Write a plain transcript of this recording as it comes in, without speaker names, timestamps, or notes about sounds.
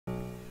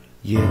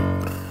Hey,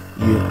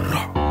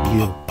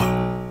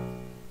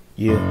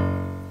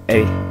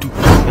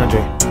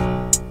 Andre.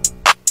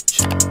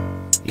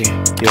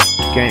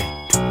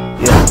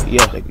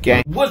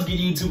 Gang. What's good,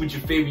 YouTube? It's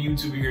your favorite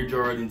YouTuber here,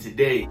 Gerard, and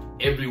today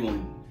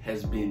everyone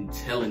has been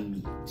telling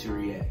me to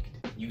react.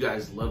 You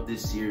guys love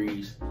this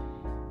series.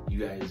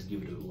 You guys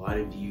give it a lot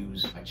of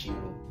views on my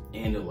channel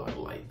and a lot of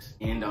likes.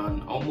 And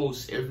on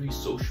almost every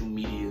social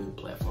media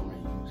platform I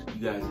use,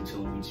 you guys are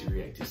telling me to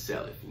react to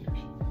Salad Fingers.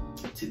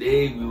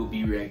 Today we will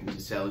be reacting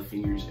to Salad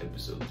Fingers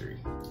episode 3.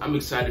 I'm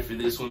excited for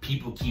this one.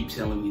 People keep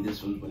telling me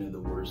this one's one of the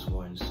worst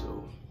ones,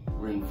 so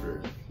we're in for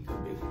a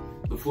big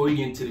one. Before we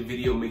get into the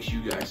video, make sure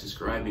you guys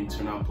subscribe and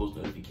turn on post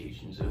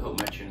notifications. It'll help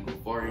my channel go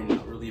far, and I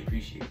really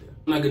appreciate that.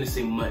 I'm not gonna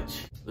say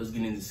much. Let's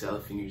get into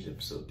Salad Fingers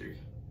episode 3.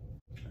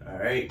 All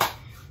right.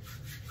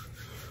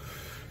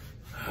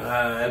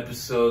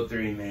 Episode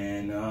 3,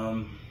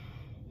 man.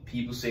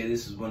 People say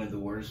this is one of the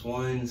worst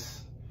ones.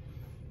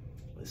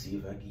 Let's see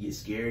if I can get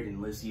scared,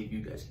 and let's see if you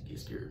guys can get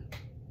scared.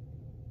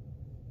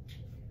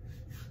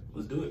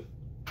 Let's do it.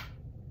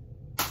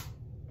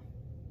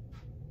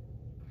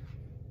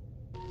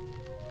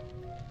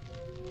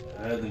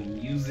 The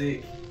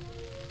music.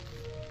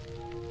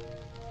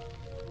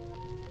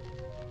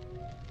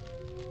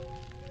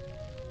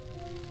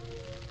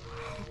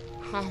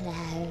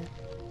 Hello.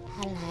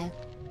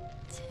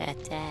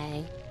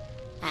 Today,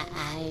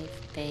 I've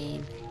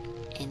been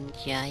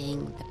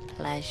enjoying the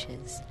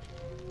pleasures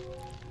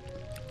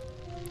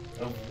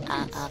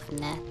of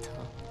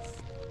nettles.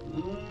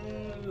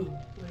 Ooh,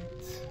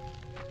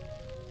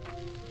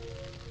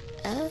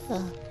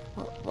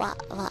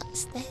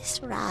 What's this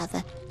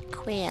rather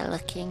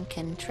queer-looking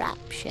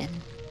contraption?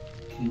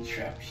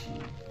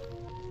 Contraption.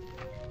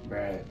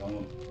 Brad,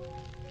 don't.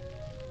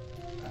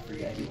 I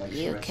forgot you like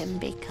You stress. can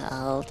be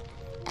called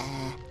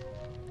a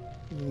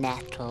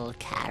nettle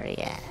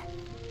carrier.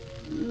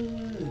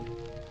 Ooh.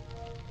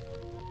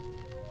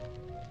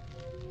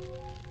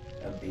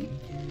 A baby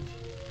carriage?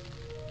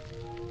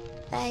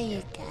 There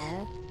you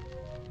go.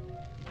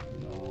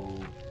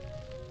 No.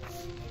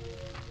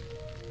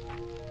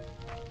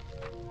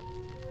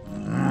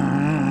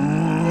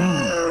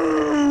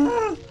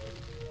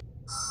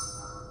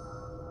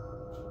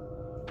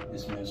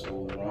 This man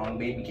stole the wrong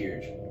baby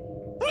carriage.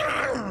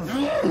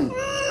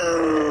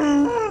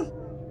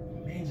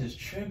 Man just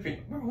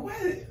tripping. Bro,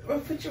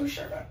 what? Put your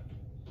shirt on.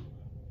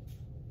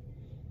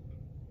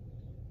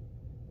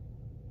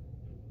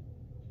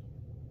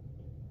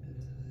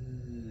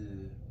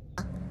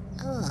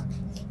 Oh,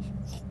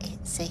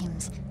 it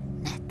seems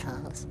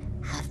nettles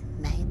have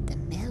made the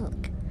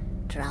milk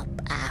drop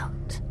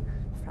out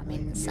from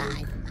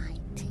inside my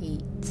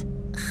teat.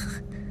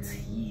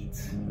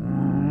 Teeth.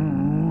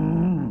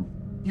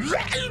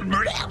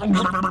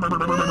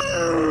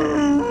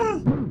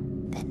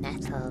 The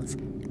nettles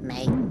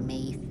make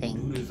me Dude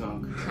think is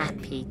on crack.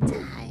 happy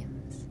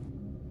times.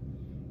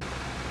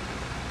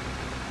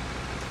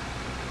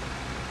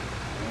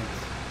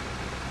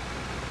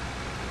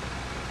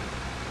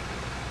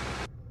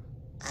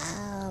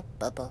 Oh,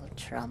 bubble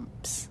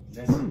trumps.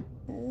 That's it.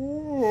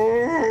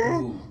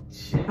 Ooh,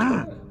 shit.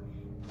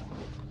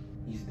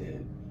 He's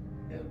dead.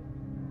 Yep.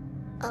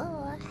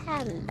 Oh,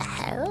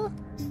 hello.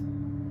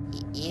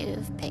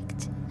 You've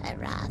picked a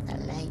rather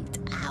late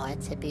hour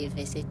to be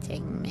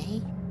visiting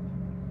me.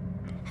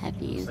 Have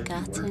you Looks like he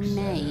got a works at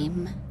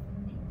name?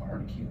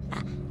 Barbecue.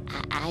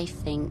 I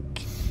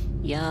think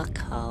you're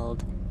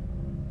called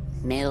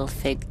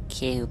Milford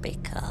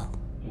Cubicle.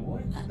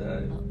 What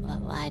the?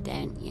 Why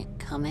don't you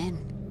come in?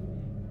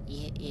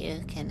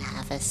 You can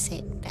have a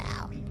sit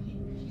down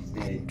He's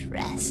dead. and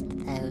rest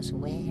those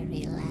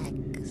weary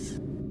legs.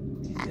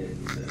 He's dead.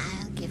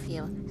 I'll give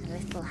you a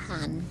little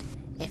hand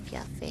if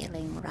you're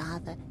feeling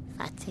rather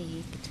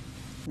fatigued.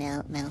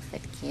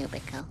 Milford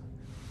Cubicle.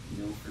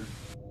 Milford.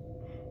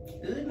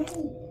 No.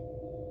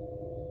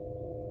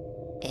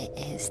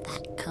 Is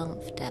that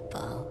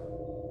comfortable?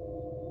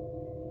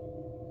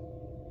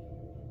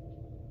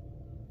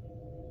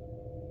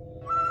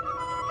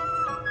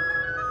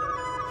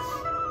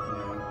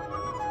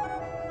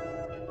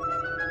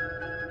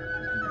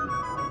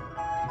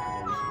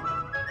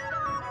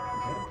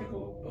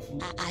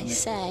 I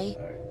say,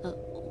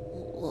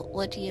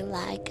 would you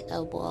like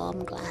a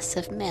warm glass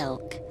of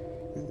milk,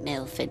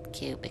 Milford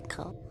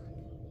Cubicle?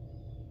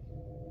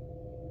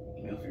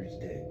 Milford's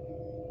dead.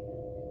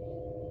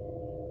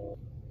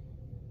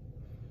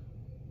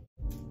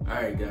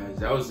 Alright guys,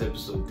 that was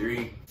episode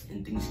 3,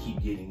 and things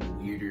keep getting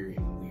weirder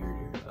and weirder.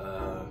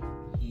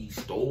 He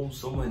stole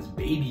someone's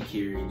baby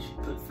carriage,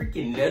 put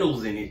freaking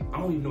nettles in it. I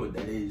don't even know what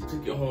that is.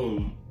 Took it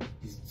home.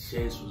 His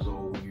chest was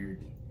all weird.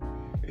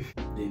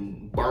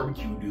 Then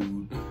barbecue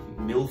dude,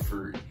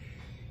 Milford,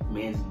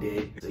 man's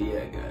dead. So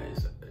yeah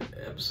guys,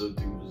 episode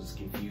 3 was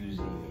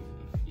confusing.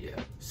 Yeah,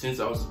 since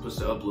I was supposed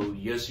to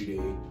upload yesterday,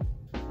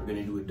 we're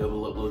gonna do a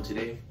double upload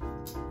today,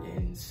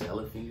 and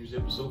Salad Fingers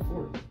episode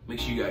 4. Make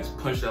sure you guys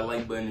punch that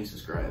like button and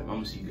subscribe. I'm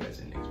gonna see you guys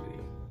in the next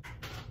video.